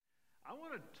I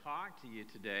want to talk to you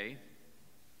today,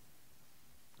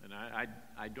 and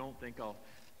I don't think I'll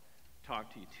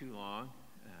talk to you too long.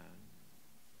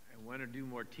 I want to do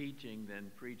more teaching than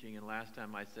preaching, and last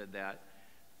time I said that,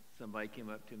 somebody came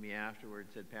up to me afterward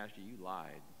and said, "Pastor, you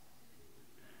lied."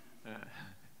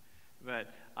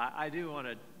 But I do want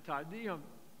to talk.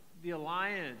 The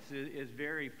Alliance is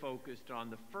very focused on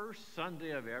the first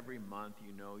Sunday of every month.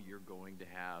 You're going to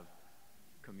have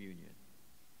communion.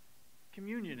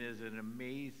 Communion is an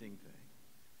amazing thing.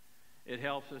 It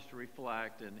helps us to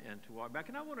reflect and to walk back.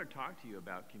 And I want to talk to you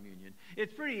about communion.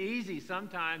 It's pretty easy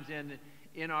sometimes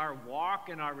in our walk,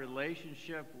 in our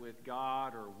relationship with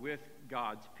God or with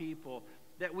God's people,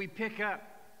 that we pick up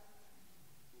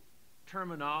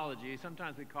terminology.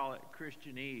 Sometimes we call it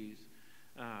Christianese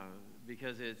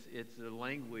because it's a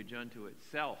language unto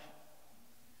itself.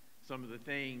 Some of the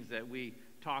things that we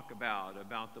talk about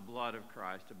the blood of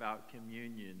Christ, about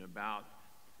communion, about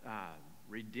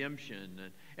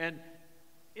redemption. And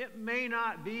it may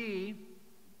not be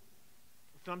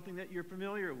something that you're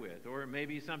familiar with, or it may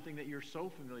be something that you're so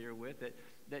familiar with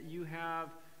that you have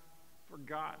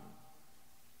forgotten.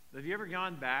 Have you ever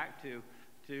gone back to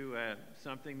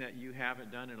something that you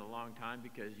haven't done in a long time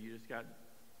because you just got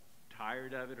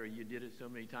tired of it, or you did it so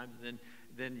many times, and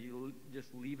then you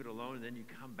just leave it alone, and then you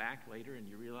come back later and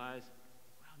you realize,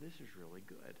 wow, this is really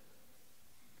good.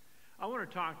 I want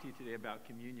to talk to you today about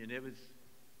communion.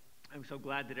 I'm so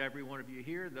glad that every one of you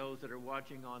here, those that are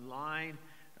watching online,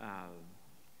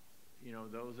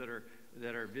 those that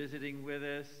are visiting with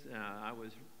us. I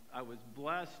was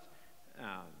blessed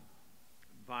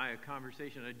by a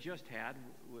conversation I just had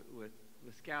with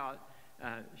Scout.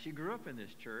 She grew up in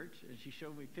this church, and she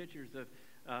showed me pictures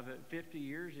of it 50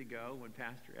 years ago when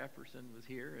Pastor Epperson was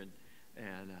here,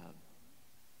 and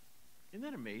isn't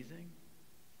that amazing?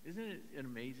 Isn't it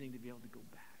amazing to be able to go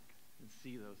back and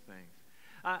see those things?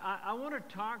 I want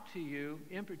to talk to you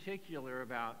in particular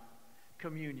about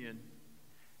communion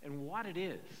and what it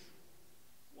is.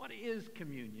 What is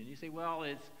communion? You say, well,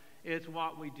 it's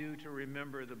what we do to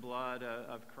remember the blood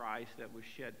of Christ that was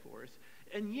shed for us.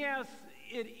 And yes,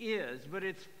 it is, but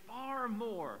it's far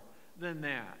more than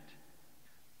that.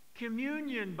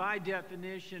 Communion, by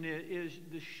definition, is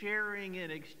the sharing and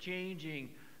exchanging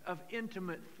of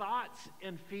intimate thoughts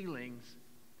and feelings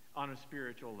on a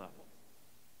spiritual level.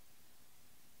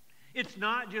 It's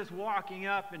not just walking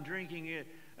up and drinking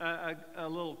a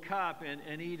little cup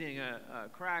and eating a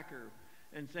cracker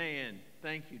and saying,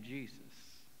 "Thank you,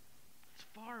 Jesus." It's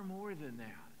far more than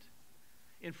that.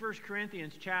 In 1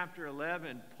 Corinthians chapter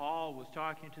 11, Paul was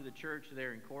talking to the church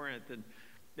there in Corinth, and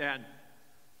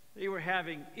they were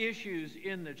having issues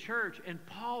in the church, and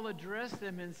Paul addressed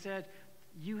them and said,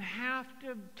 you have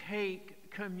to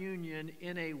take communion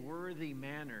in a worthy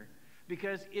manner,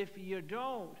 because if you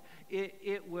don't,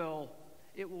 it will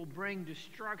bring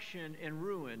destruction and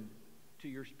ruin to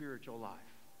your spiritual life.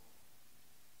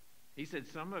 He said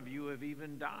some of you have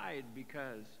even died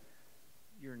because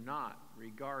you're not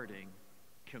regarding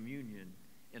communion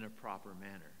in a proper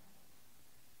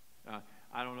manner.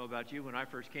 I don't know about you. When I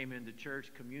first came into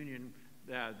church, communion,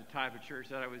 the type of church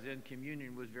that I was in,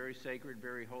 communion was very sacred,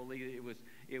 very holy.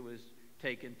 It was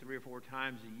taken 3 or 4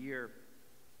 times a year,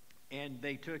 and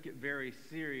they took it very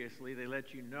seriously. They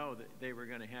let you know that they were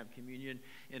going to have communion,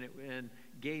 and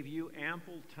gave you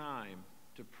ample time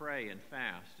to pray and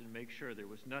fast and make sure there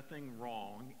was nothing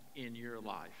wrong in your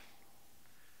life.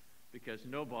 Because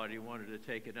nobody wanted to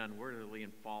take it unworthily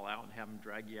and fall out and have them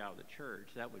drag you out of the church.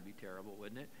 That would be terrible,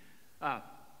 wouldn't it?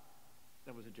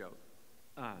 That was a joke.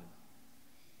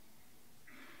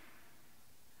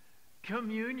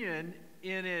 Communion,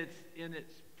 in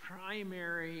its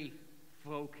primary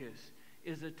focus,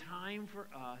 is a time for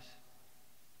us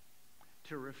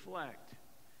to reflect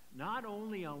not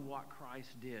only on what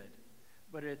Christ did,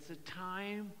 but it's a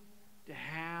time to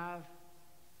have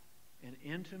an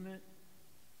intimate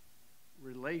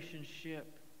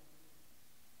relationship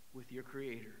with your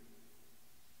Creator.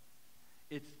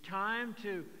 It's time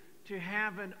to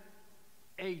have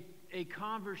a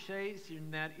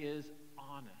conversation that is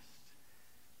honest.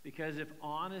 Because if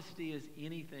honesty is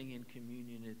anything in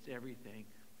communion, it's everything.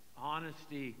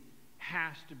 Honesty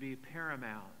has to be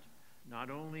paramount, not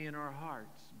only in our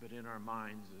hearts, but in our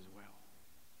minds as well.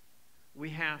 We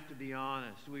have to be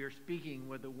honest. We are speaking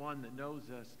with the one that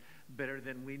knows us better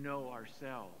than we know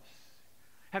ourselves.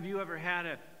 Have you ever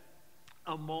had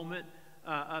a moment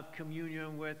of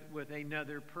communion with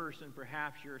another person,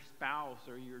 perhaps your spouse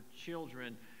or your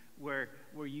children, where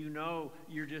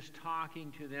you're just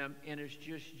talking to them and it's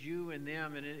just you and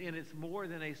them, and it's more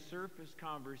than a surface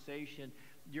conversation.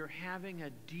 You're having a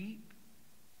deep,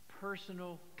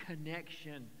 personal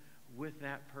connection with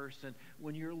that person,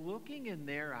 when you're looking in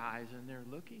their eyes and they're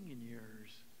looking in yours,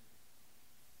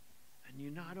 and you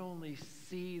not only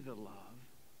see the love,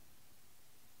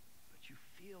 but you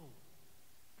feel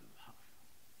the love.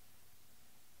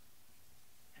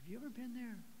 Have you ever been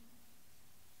there?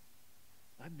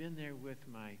 I've been there with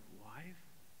my wife,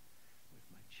 with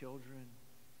my children,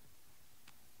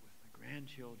 with my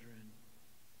grandchildren.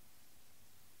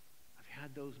 I've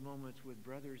had those moments with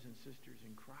brothers and sisters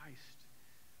in Christ.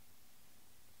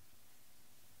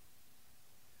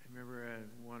 I remember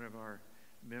one of our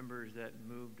members that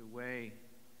moved away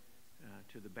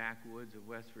to the backwoods of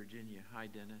West Virginia. Hi,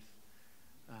 Dennis.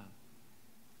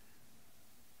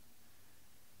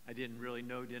 I didn't really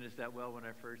know Dennis that well when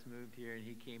I first moved here, and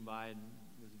he came by and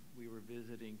we were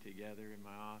visiting together in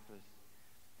my office,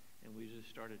 and we just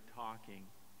started talking,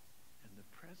 and the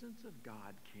presence of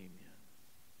God came in.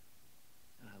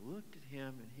 And I looked at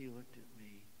him, and he looked at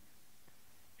me,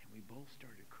 and we both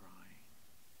started crying.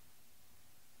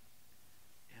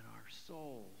 And our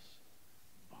souls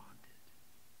bonded.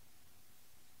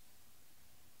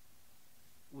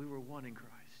 We were one in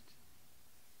Christ.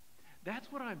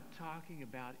 That's what I'm talking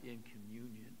about in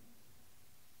communion.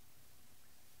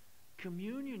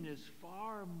 Communion is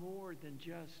far more than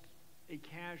just a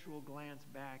casual glance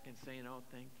back and saying, "Oh,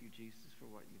 thank you, Jesus, for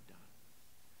what you've done."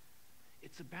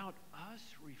 It's about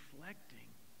us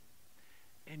reflecting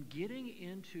and getting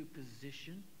into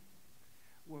position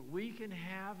where we can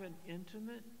have an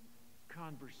intimate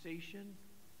conversation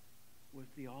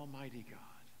with the Almighty God.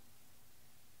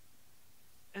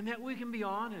 And that we can be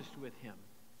honest with Him.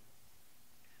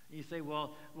 You say,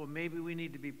 well, maybe we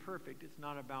need to be perfect. It's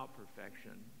not about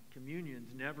perfection.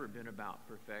 Communion's never been about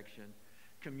perfection.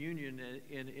 Communion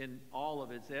in all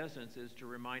of its essence is to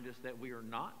remind us that we are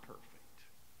not perfect.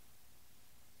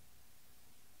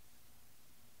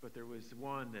 But there was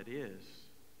one that is.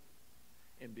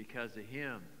 And because of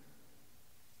Him,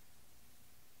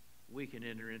 we can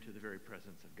enter into the very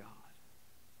presence of God.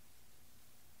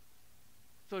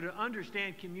 So to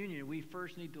understand communion, we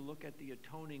first need to look at the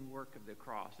atoning work of the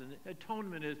cross. And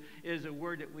atonement is a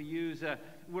word that we use.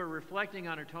 We're reflecting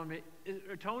on atonement.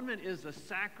 Atonement is a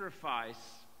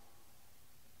sacrifice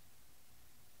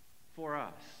for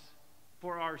us,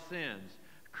 for our sins.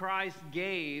 Christ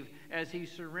gave as He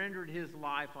surrendered His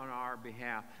life on our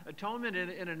behalf. Atonement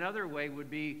in another way would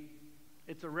be,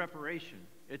 it's a reparation.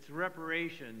 It's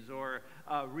reparations or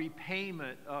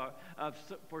repayment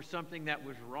for something that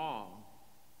was wrong.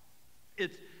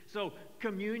 So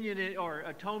communion, or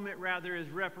atonement rather,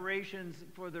 is reparations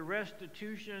for the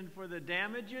restitution for the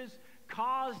damages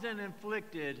caused and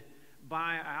inflicted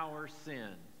by our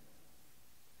sin.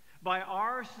 By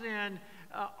our sin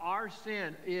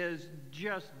is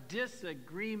just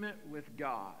disagreement with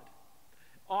God.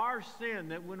 Our sin,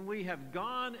 that when we have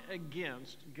gone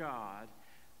against God,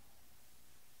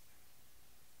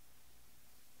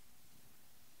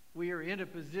 we are in a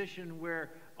position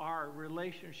where our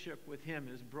relationship with Him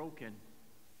is broken,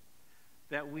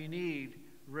 that we need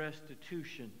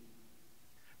restitution.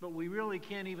 But we really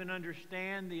can't even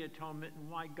understand the atonement and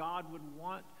why God would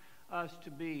want us to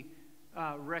be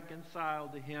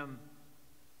reconciled to Him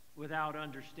without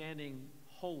understanding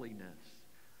holiness.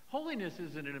 Holiness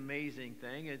isn't an amazing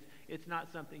thing. It's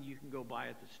not something you can go buy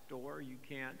at the store. You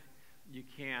can't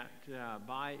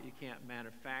buy it. You can't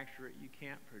manufacture it. You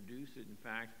can't produce it. In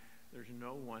fact, there's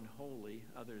no one holy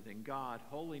other than God.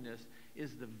 Holiness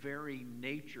is the very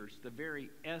nature, it's the very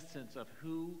essence of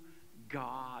who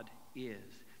God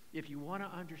is. If you want to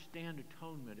understand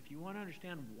atonement, if you want to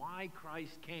understand why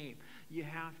Christ came, you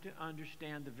have to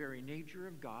understand the very nature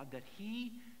of God, that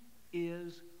He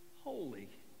is holy.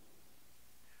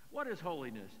 What is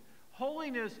holiness?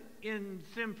 Holiness in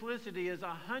simplicity is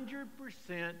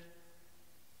 100%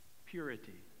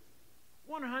 purity.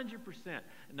 100%.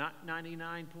 Not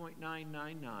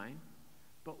 99.999,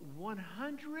 but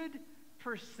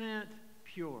 100%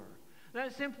 pure.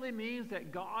 That simply means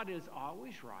that God is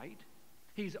always right.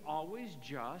 He's always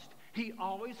just. He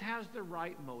always has the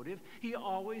right motive. He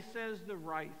always says the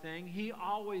right thing. He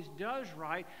always does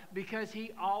right because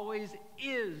He always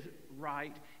is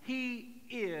right. He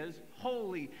is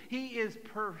holy. He is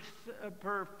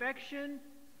perfection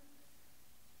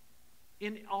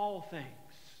in all things.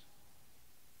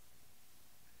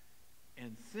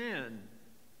 And sin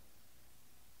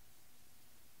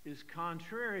is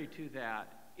contrary to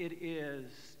that. It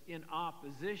is in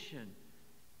opposition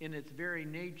in its very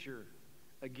nature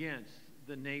against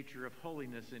the nature of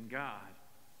holiness in God.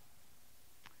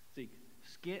 See,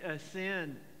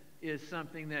 sin is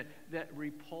something that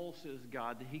repulses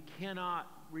God, that He cannot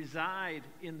reside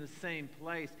in the same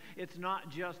place. It's not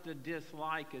just a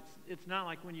dislike. It's not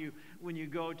like when you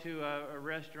go to a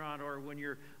restaurant, or when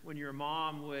your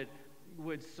mom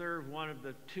would serve one of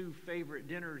the two favorite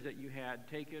dinners that you had,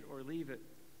 take it or leave it.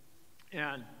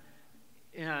 And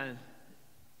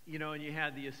you know, and you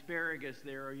had the asparagus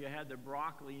there, or you had the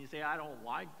broccoli, and you say, I don't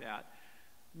like that.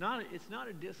 It's not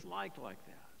a dislike like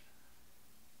that.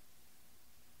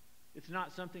 It's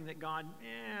not something that God,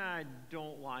 I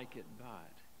don't like it,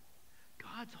 but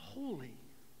God's holy.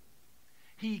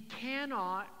 He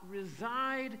cannot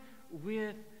reside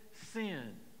with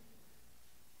sin.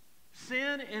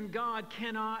 Sin and God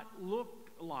cannot look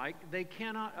like, they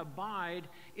cannot abide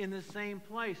in the same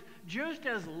place. Just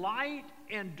as light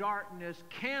and darkness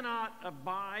cannot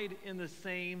abide in the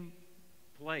same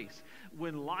place.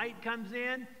 When light comes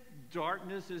in,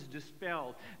 darkness is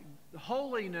dispelled.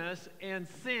 Holiness and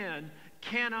sin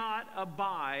cannot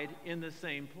abide in the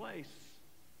same place.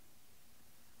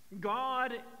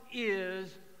 God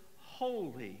is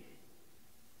holy.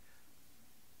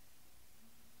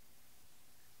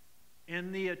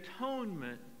 And the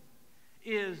atonement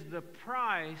is the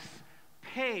price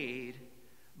paid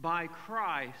by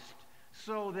Christ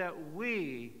so that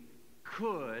we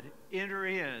could enter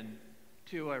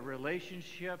into a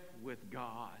relationship with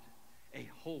God, a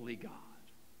holy God.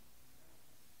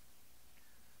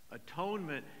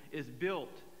 Atonement is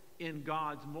built in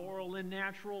God's moral and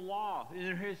natural law,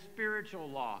 in His spiritual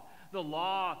law. The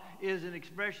law is an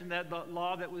expression, that the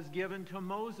law that was given to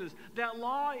Moses. That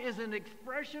law is an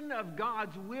expression of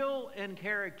God's will and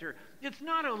character. It's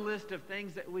not a list of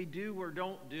things that we do or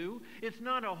don't do. It's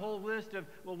not a whole list of,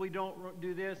 well, we don't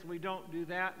do this, we don't do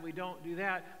that, we don't do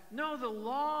that. No, the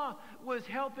law was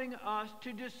helping us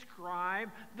to describe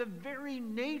the very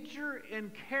nature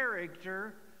and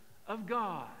character of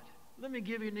God. Let me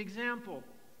give you an example.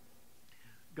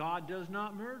 God does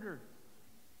not murder.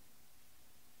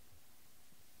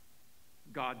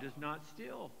 God does not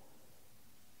steal.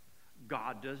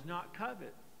 God does not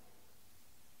covet.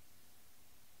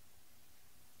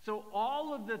 So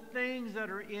all of the things that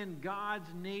are in God's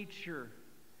nature,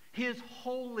 His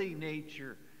holy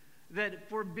nature, that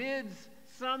forbids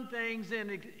some things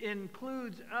and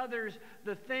includes others,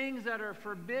 the things that are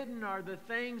forbidden are the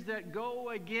things that go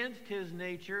against His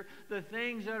nature. The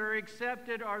things that are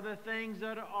accepted are the things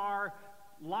that are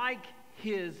like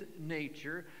His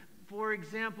nature. For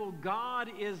example, God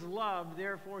is love,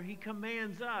 therefore He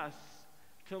commands us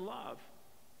to love.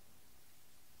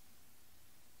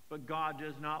 But God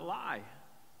does not lie.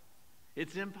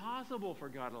 It's impossible for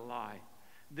God to lie.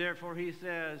 Therefore He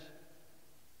says,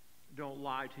 don't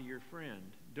lie to your friend.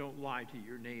 Don't lie to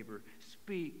your neighbor.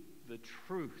 Speak the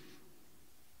truth.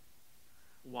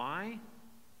 Why?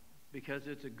 Because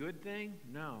it's a good thing?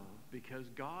 No, because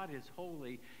God is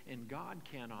holy and God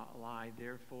cannot lie.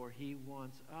 Therefore, He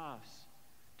wants us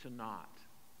to not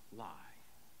lie.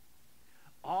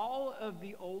 All of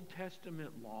the Old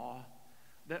Testament law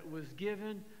that was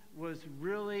given was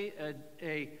really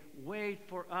a way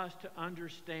for us to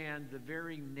understand the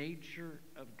very nature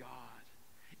of God.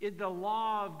 The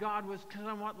law of God was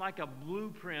somewhat like a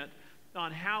blueprint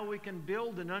on how we can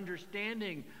build an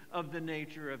understanding of the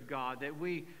nature of God.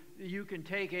 You can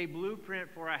take a blueprint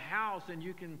for a house and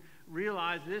you can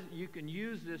realize this, you can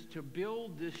use this to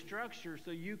build this structure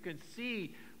so you can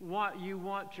see what you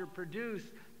want to produce.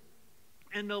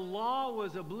 And the law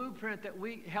was a blueprint that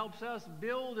helps us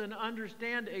build and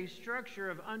understand a structure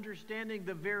of understanding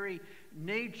the very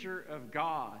nature of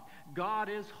God. God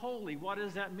is holy. What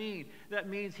does that mean? That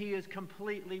means He is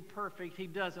completely perfect. He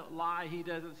doesn't lie. He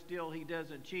doesn't steal. He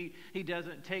doesn't cheat. He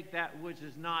doesn't take that which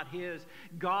is not His.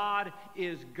 God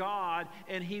is God,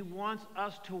 and He wants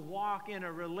us to walk in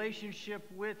a relationship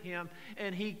with Him,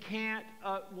 and He can't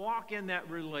walk in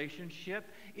that relationship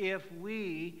if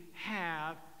we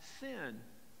have sin.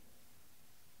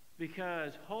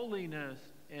 Because holiness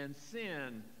and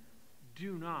sin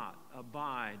do not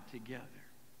abide together.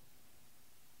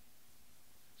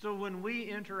 So when we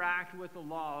interact with the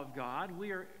law of God,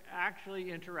 we are actually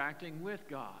interacting with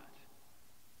God.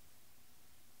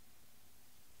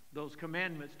 Those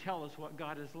commandments tell us what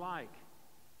God is like.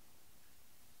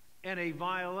 And a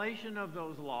violation of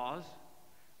those laws,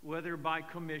 whether by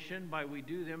commission, by we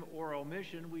do them, or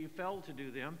omission, we fail to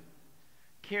do them,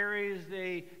 carries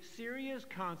a serious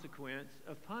consequence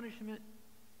of punishment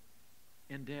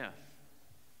and death.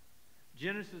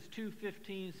 Genesis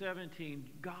 2:15, 17,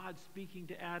 God speaking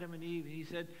to Adam and Eve, He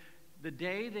said, the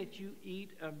day that you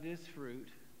eat of this fruit,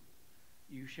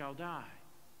 you shall die.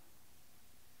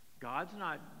 God's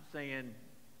not saying,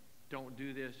 don't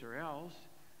do this or else.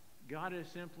 God is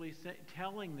simply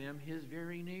telling them His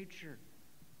very nature.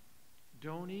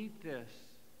 Don't eat this.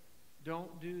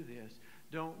 Don't do this.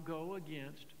 Don't go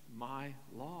against my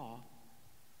law,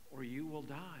 or you will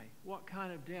die. What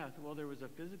kind of death? Well, there was a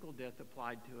physical death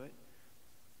applied to it,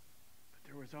 but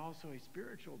there was also a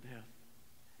spiritual death,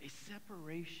 a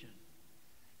separation.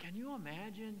 Can you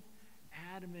imagine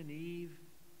Adam and Eve?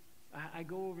 I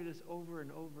go over this over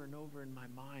and over and over in my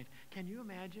mind. Can you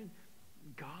imagine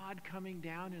God coming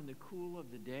down in the cool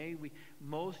of the day?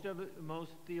 Most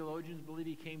theologians believe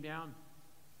he came down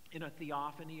in a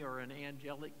theophany or an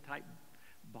angelic type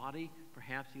body.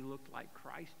 Perhaps he looked like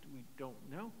Christ. We don't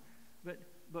know.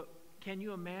 But can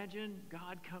you imagine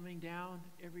God coming down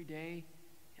every day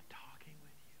and talking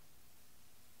with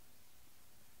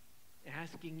you,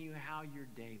 asking you how your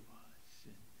day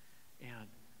was and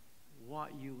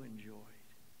what you enjoyed?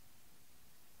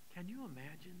 Can you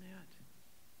imagine that?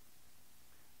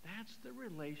 That's the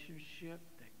relationship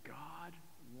that God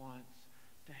wants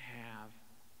to have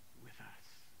with us.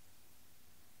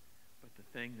 But the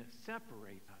thing that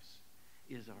separates us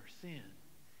is our sin.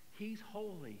 He's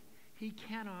holy. He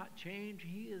cannot change.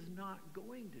 He is not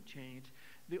going to change.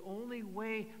 The only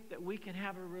way that we can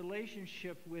have a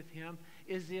relationship with him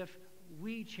is if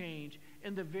we change.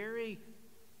 And the very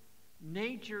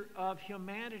nature of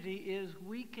humanity is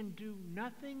we can do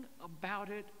nothing about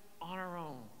it on our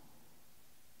own.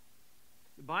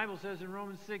 The Bible says in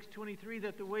Romans 6:23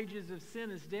 that the wages of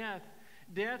sin is death.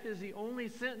 Death is the only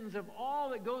sentence of all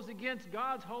that goes against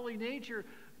God's holy nature.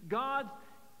 God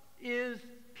is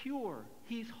pure.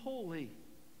 He's holy.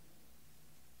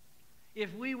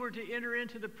 If we were to enter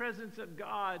into the presence of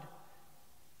God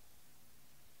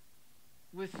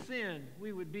with sin,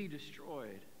 we would be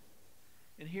destroyed.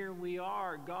 And here we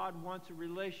are. God wants a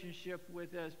relationship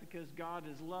with us because God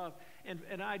is love.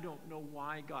 And I don't know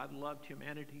why God loved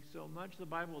humanity so much. The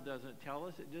Bible doesn't tell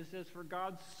us. It just says, for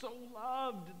God so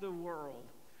loved the world.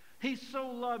 He so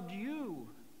loved you.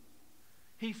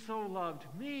 He so loved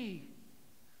me.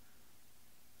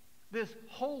 This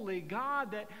holy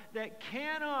God that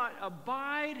cannot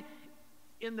abide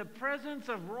in the presence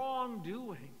of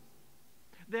wrongdoing.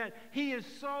 That he is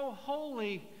so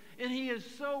holy and he is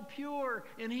so pure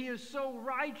and he is so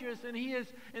righteous and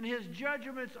his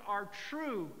judgments are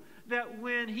true, that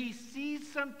when he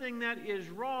sees something that is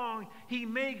wrong, he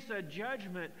makes a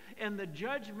judgment, and the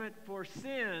judgment for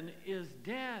sin is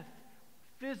death,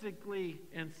 physically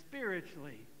and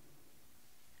spiritually.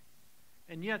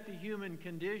 And yet the human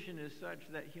condition is such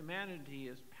that humanity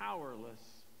is powerless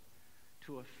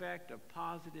to effect a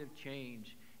positive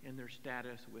change in their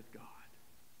status with God.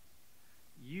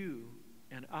 You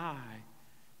and I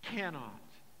cannot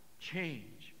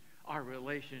change our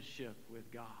relationship with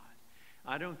God.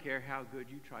 I don't care how good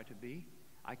you try to be,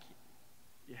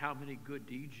 how many good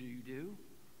deeds you do.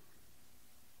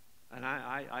 And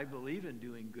I believe in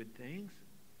doing good things.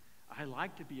 I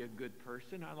like to be a good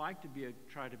person. I like to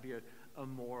try to be a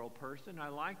moral person. I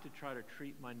like to try to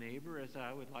treat my neighbor as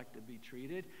I would like to be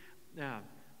treated. And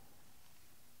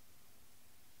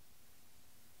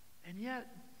yet,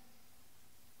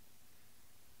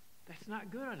 that's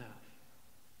not good enough.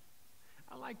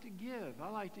 I like to give. I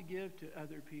like to give to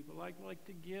other people. I like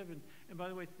to give. And by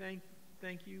the way, thank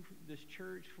you, this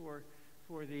church, for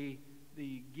the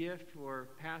gift for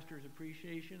Pastor's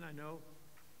Appreciation. I know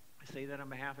I say that on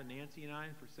behalf of Nancy and I,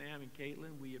 and for Sam and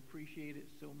Caitlin. We appreciate it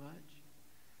so much.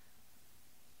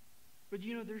 But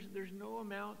you know, there's no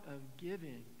amount of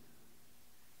giving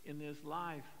in this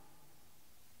life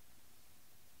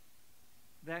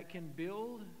that can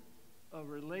build a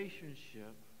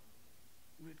relationship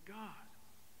with God.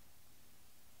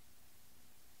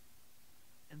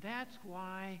 And that's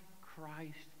why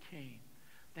Christ came.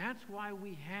 That's why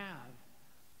we have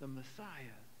the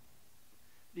Messiah.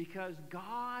 Because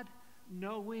God,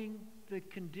 knowing the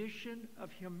condition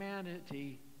of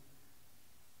humanity,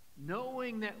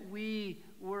 knowing that we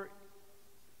were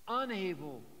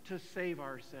unable to save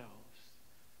ourselves,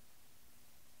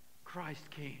 Christ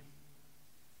came.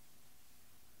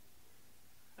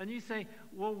 And you say,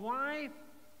 well, why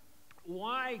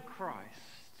Christ?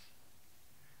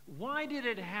 Why did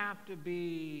it have to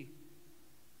be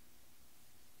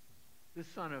the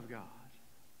Son of God?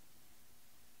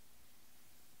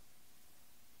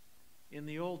 In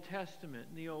the Old Testament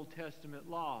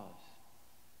laws,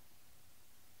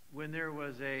 when there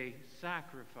was a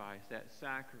sacrifice, that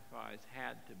sacrifice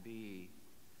had to be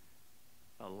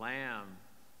a lamb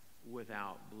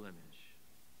without blemish,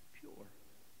 pure.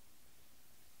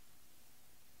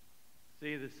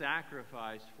 See, the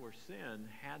sacrifice for sin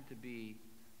had to be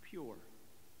pure,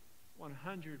 100%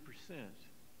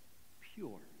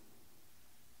 pure,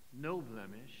 no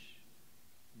blemish,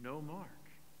 no mark.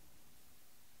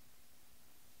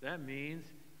 That means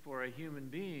for a human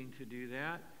being to do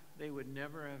that, they would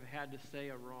never have had to say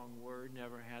a wrong word,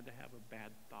 never had to have a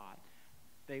bad thought.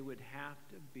 They would have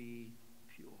to be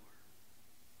pure.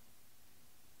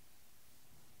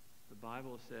 The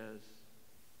Bible says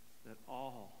that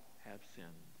all have sinned.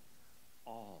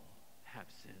 All have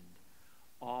sinned.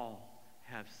 All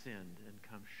have sinned and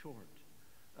come short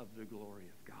of the glory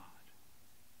of God.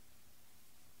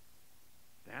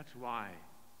 That's why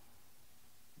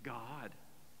God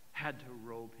had to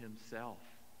robe himself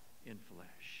in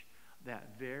flesh.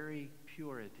 That very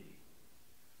purity,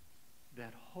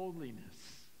 that holiness,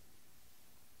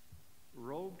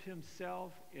 robed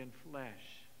himself in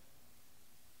flesh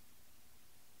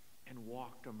and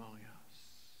walked among us.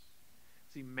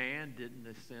 See, man didn't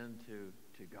ascend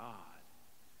to God.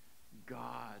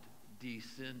 God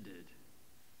descended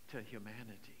to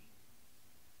humanity.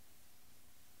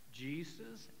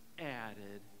 Jesus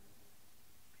added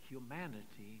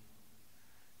humanity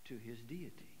to his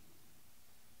deity.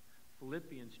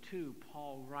 Philippians 2,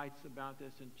 Paul writes about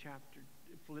this in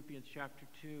Philippians chapter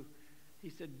 2. He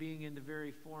said, being in the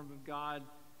very form of God,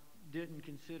 didn't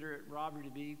consider it robbery to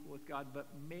be equal with God, but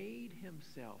made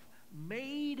himself,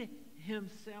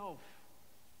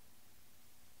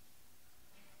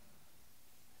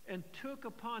 and took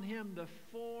upon him the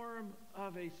form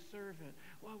of a servant.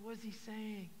 What was he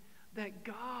saying? That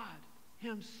God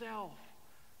himself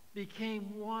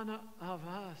became one of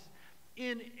us,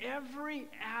 in every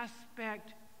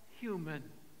aspect human.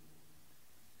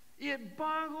 It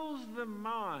boggles the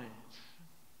mind.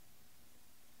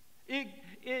 It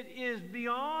is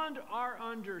beyond our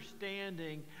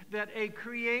understanding that a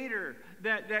creator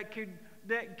that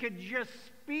could just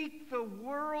speak the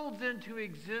worlds into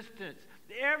existence.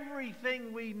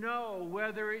 Everything we know,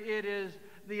 whether it is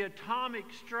the atomic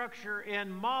structure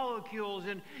and molecules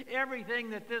and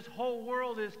everything that this whole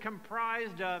world is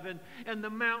comprised of, and the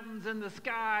mountains and the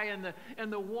sky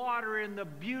and the water and the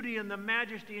beauty and the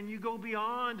majesty, and you go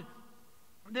beyond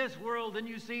this world and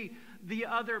you see the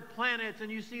other planets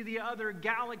and you see the other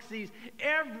galaxies.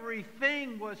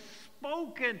 Everything was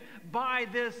spoken by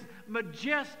this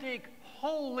majestic,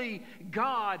 holy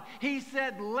God. He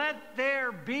said, let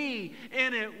there be,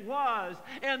 and it was.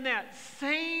 And that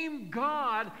same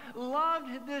God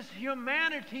loved this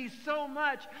humanity so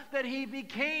much that he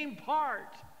became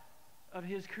part of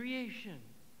his creation.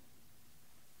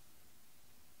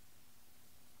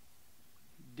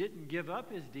 He didn't give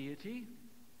up his deity.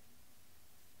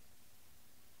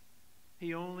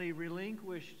 He only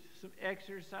relinquished some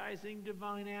exercising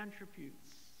divine attributes.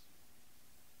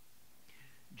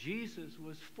 Jesus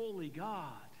was fully God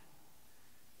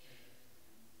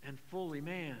and fully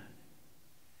man.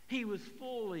 He was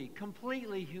fully,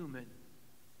 completely human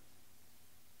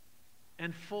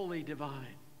and fully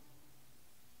divine.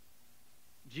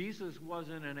 Jesus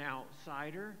wasn't an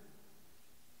outsider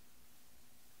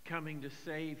coming to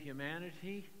save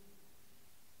humanity,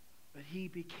 but he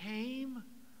became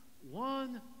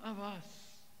one of us.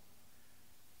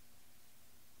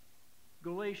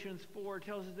 Galatians 4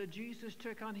 tells us that Jesus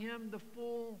took on him the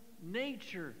full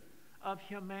nature of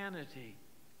humanity.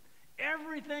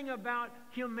 Everything about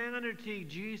humanity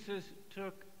Jesus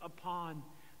took upon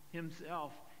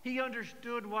himself. He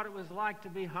understood what it was like to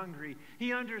be hungry.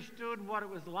 He understood what it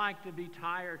was like to be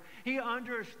tired. He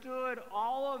understood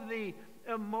all of the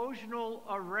emotional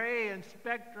array and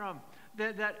spectrum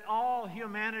that all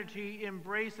humanity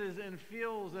embraces and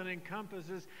feels and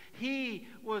encompasses. He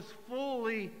was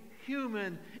fully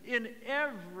human in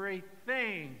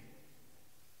everything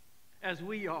as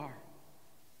we are.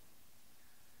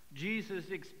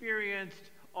 Jesus experienced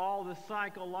all the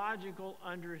psychological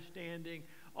understanding,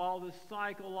 all the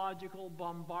psychological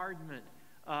bombardment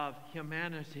of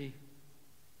humanity.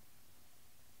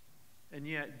 And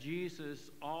yet Jesus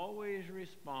always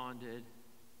responded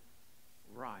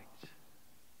right.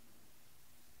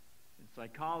 In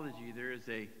psychology, there is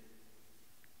a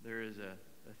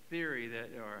theory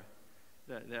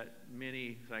that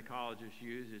many psychologists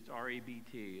use. It's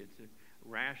REBT. It's a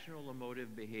rational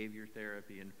emotive behavior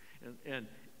therapy, and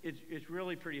it's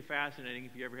really pretty fascinating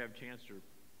if you ever have a chance to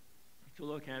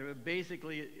look at it. But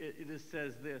basically, it just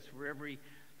says this: for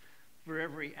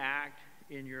every act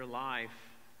in your life,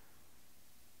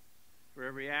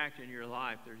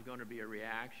 there's going to be a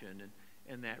reaction,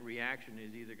 and that reaction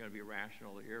is either going to be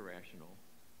rational or irrational.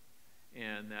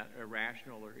 And that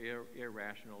irrational or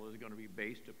irrational is going to be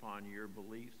based upon your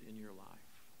beliefs in your life.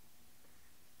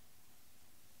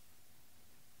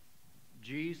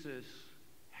 Jesus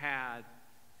had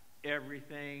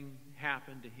everything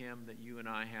happen to him that you and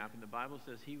I have. And the Bible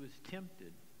says he was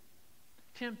tempted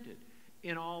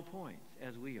in all points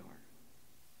as we are,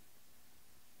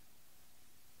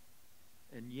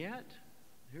 yet,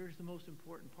 here's the most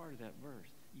important part of that verse,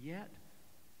 yet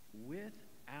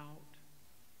without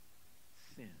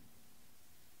sin.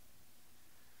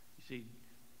 You see,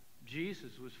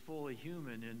 Jesus was fully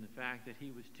human in the fact that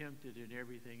he was tempted in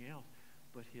everything else,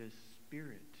 but his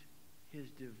spirit,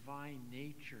 his divine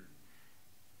nature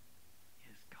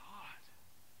is God.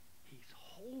 He's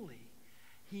holy.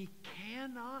 He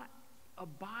cannot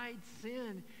abide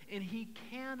sin, and he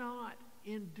cannot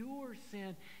endure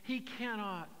sin. He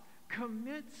cannot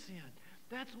commit sin.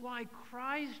 That's why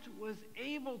Christ was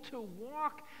able to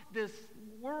walk this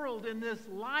world and this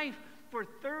life for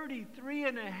 33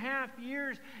 and a half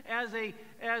years as a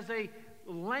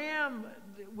lamb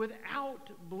without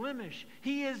blemish.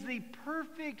 He is the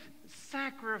perfect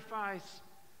sacrifice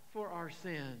for our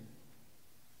sin.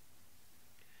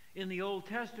 In the Old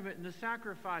Testament, in the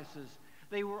sacrifices,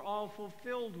 they were all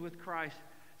fulfilled with Christ.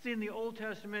 See, in the Old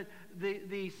Testament,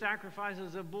 the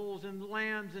sacrifices of bulls and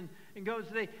lambs and goats,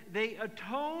 they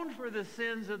atoned for the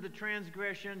sins of the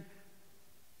transgression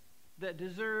that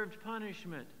deserved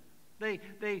punishment.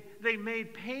 They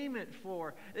made payment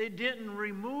for. It didn't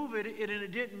remove it, and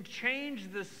it didn't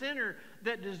change the sinner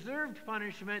that deserved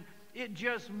punishment. It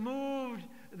just moved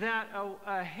that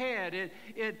ahead.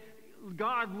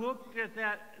 God looked at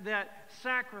that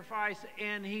sacrifice,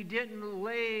 and he didn't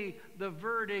lay the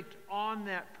verdict on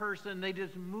that person. They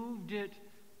just moved it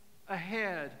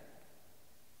ahead.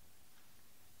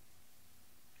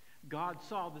 God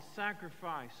saw the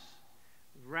sacrifice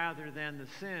rather than the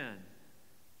sin.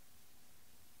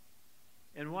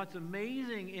 And what's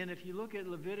amazing, and if you look at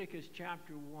Leviticus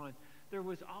chapter 1, there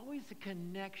was always a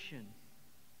connection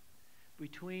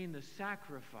between the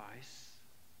sacrifice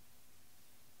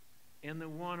and the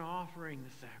one offering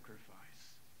the sacrifice.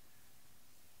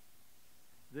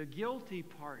 The guilty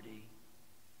party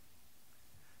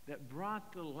that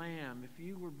brought the lamb, if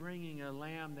you were bringing a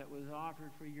lamb that was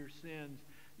offered for your sins,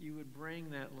 you would bring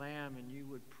that lamb and you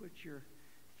would put your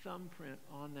thumbprint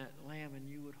on that lamb and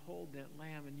you would hold that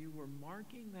lamb and you were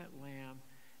marking that lamb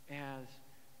as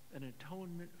an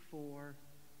atonement for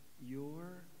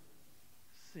your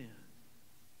sin.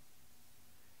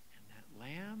 And that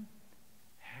lamb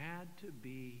had to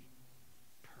be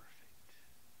perfect.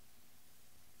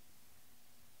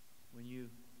 When you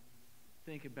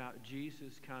think about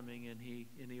Jesus coming and he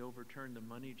overturned the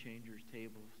money changers'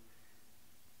 tables,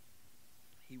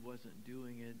 he wasn't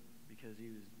doing it because he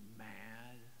was mad.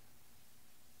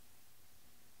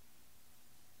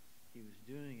 He was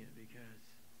doing it because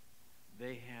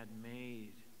they had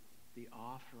made the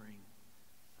offering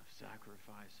of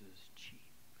sacrifices cheap.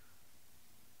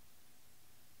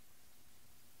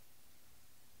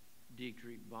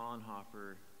 Dietrich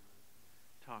Bonhoeffer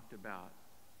talked about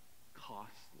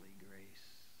costly grace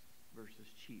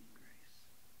versus cheap grace.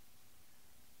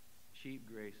 Cheap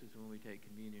grace is when we take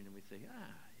communion and we say,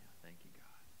 yeah, thank you,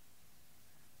 God.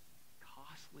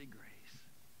 Costly grace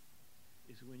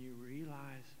is when you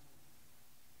realize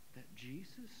that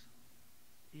Jesus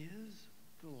is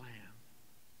the Lamb,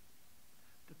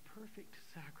 the perfect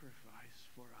sacrifice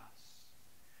for us.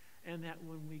 And that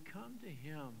when we come to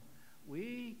him,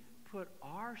 we put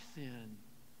our sin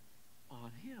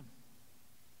on him.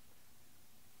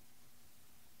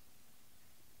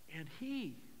 And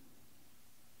he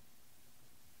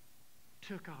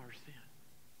took our sin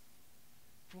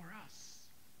for us.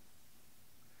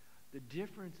 The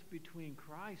difference between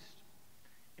Christ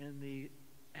and the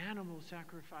animal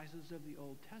sacrifices of the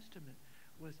Old Testament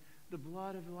was the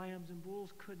blood of lambs and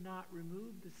bulls could not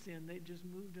remove the sin. They just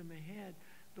moved them ahead.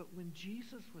 But when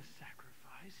Jesus was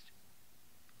sacrificed,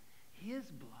 his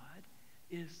blood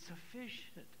is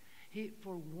sufficient.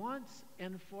 For once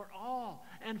and for all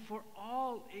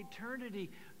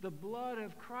eternity, the blood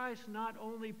of Christ not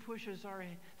only pushes our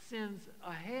sins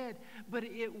ahead, but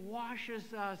it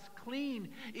washes us clean.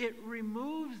 It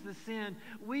removes the sin.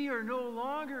 We are no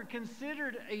longer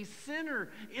considered a sinner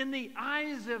in the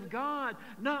eyes of God,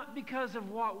 not because of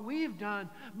what we've done,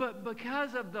 but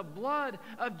because of the blood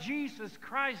of Jesus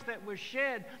Christ that was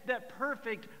shed, that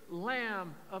perfect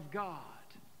Lamb of God.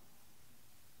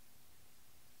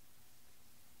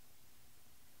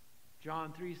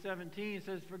 John 3:17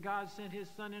 says, "For God sent his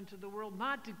Son into the world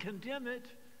not to condemn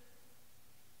it,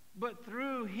 but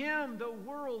through him the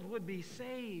world would be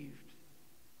saved."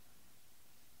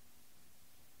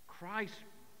 Christ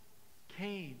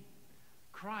came.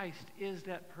 Christ is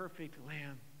that perfect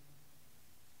Lamb.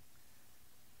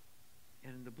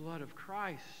 And the blood of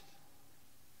Christ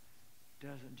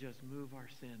doesn't just move our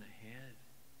sin ahead.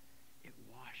 It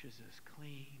washes us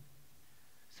clean.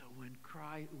 So when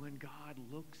God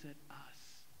looks at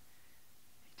us,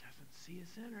 he doesn't see a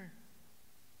sinner.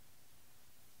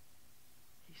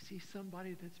 see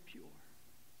somebody that's pure.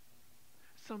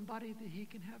 Somebody that he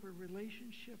can have a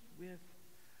relationship with,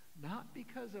 not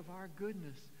because of our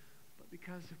goodness, but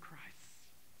because of Christ.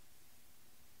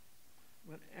 I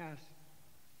want to ask,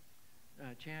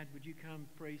 Chad, would you come?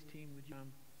 Praise team, would you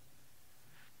come?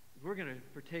 We're going to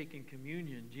partake in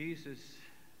communion. Jesus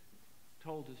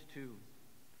told us to.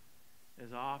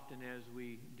 As often as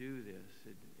we do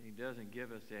this, he doesn't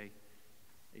give us a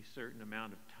certain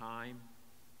amount of time.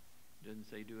 Doesn't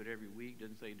say do it every week.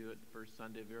 Doesn't say do it the first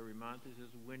Sunday of every month. It says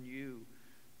when you,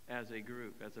 as a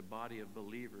group, as a body of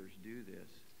believers, do this,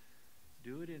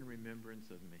 do it in remembrance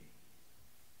of me.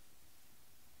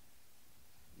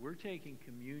 We're taking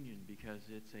communion because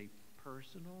it's a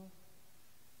personal,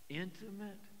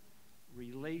 intimate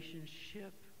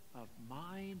relationship of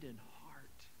mind and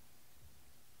heart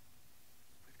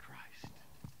with Christ.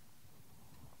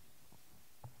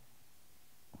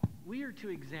 We are to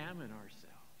examine ourselves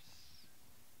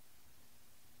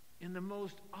in the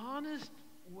most honest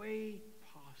way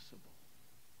possible,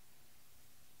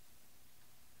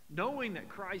 knowing that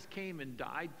Christ came and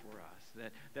died for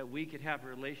us, that we could have a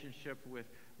relationship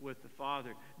with the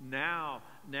Father. Now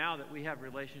that we have a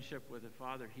relationship with the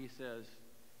Father, he says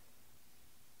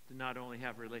to not only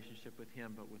have a relationship with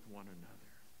him, but with one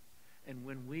another. And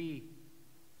when we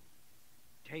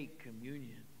take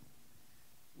communion,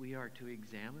 we are to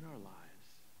examine our lives.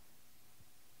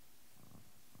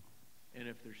 And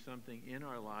if there's something in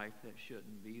our life that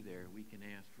shouldn't be there, we can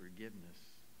ask forgiveness.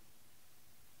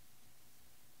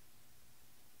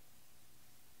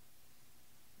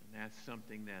 And that's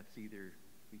something that's either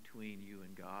between you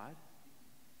and God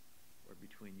or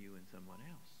between you and someone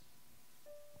else.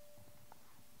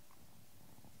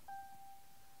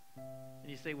 And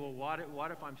you say, well, what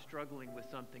if I'm struggling with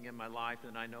something in my life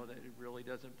and I know that it really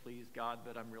doesn't please God,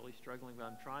 but I'm really struggling, but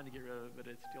I'm trying to get rid of it, but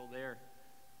it's still there.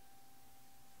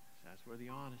 So that's where the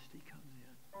honesty comes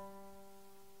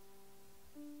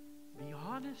in. Be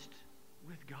honest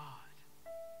with God.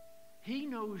 He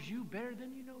knows you better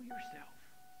than you know yourself.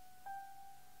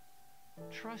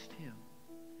 Trust him.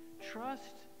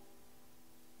 Trust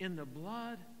in the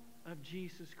blood of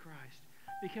Jesus Christ.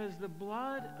 Because the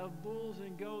blood of bulls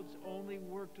and goats only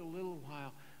worked a little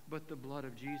while, but the blood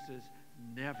of Jesus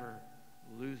never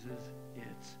loses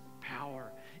its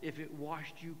power. If it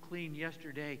washed you clean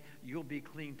yesterday, you'll be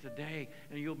clean today,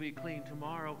 and you'll be clean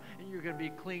tomorrow, and you're going to be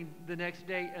clean the next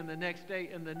day, and the next day,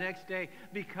 and the next day,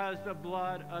 because the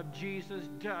blood of Jesus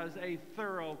does a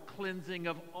thorough cleansing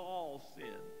of all sin.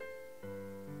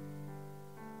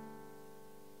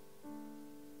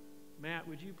 Matt,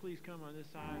 would you please come on this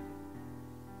side?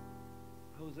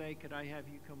 Jose, could I have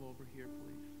you come over here,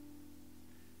 please?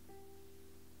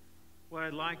 What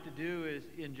I'd like to do is,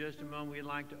 in just a moment, we'd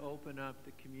like to open up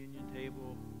the communion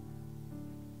table.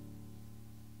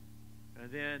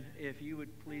 And then, if you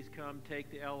would please come,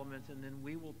 take the elements, and then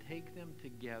we will take them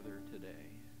together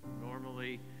today.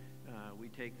 Normally, we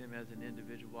take them as an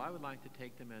individual. I would like to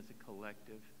take them as a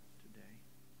collective today.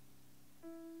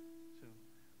 So,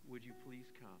 would you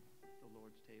please come? The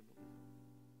Lord's table.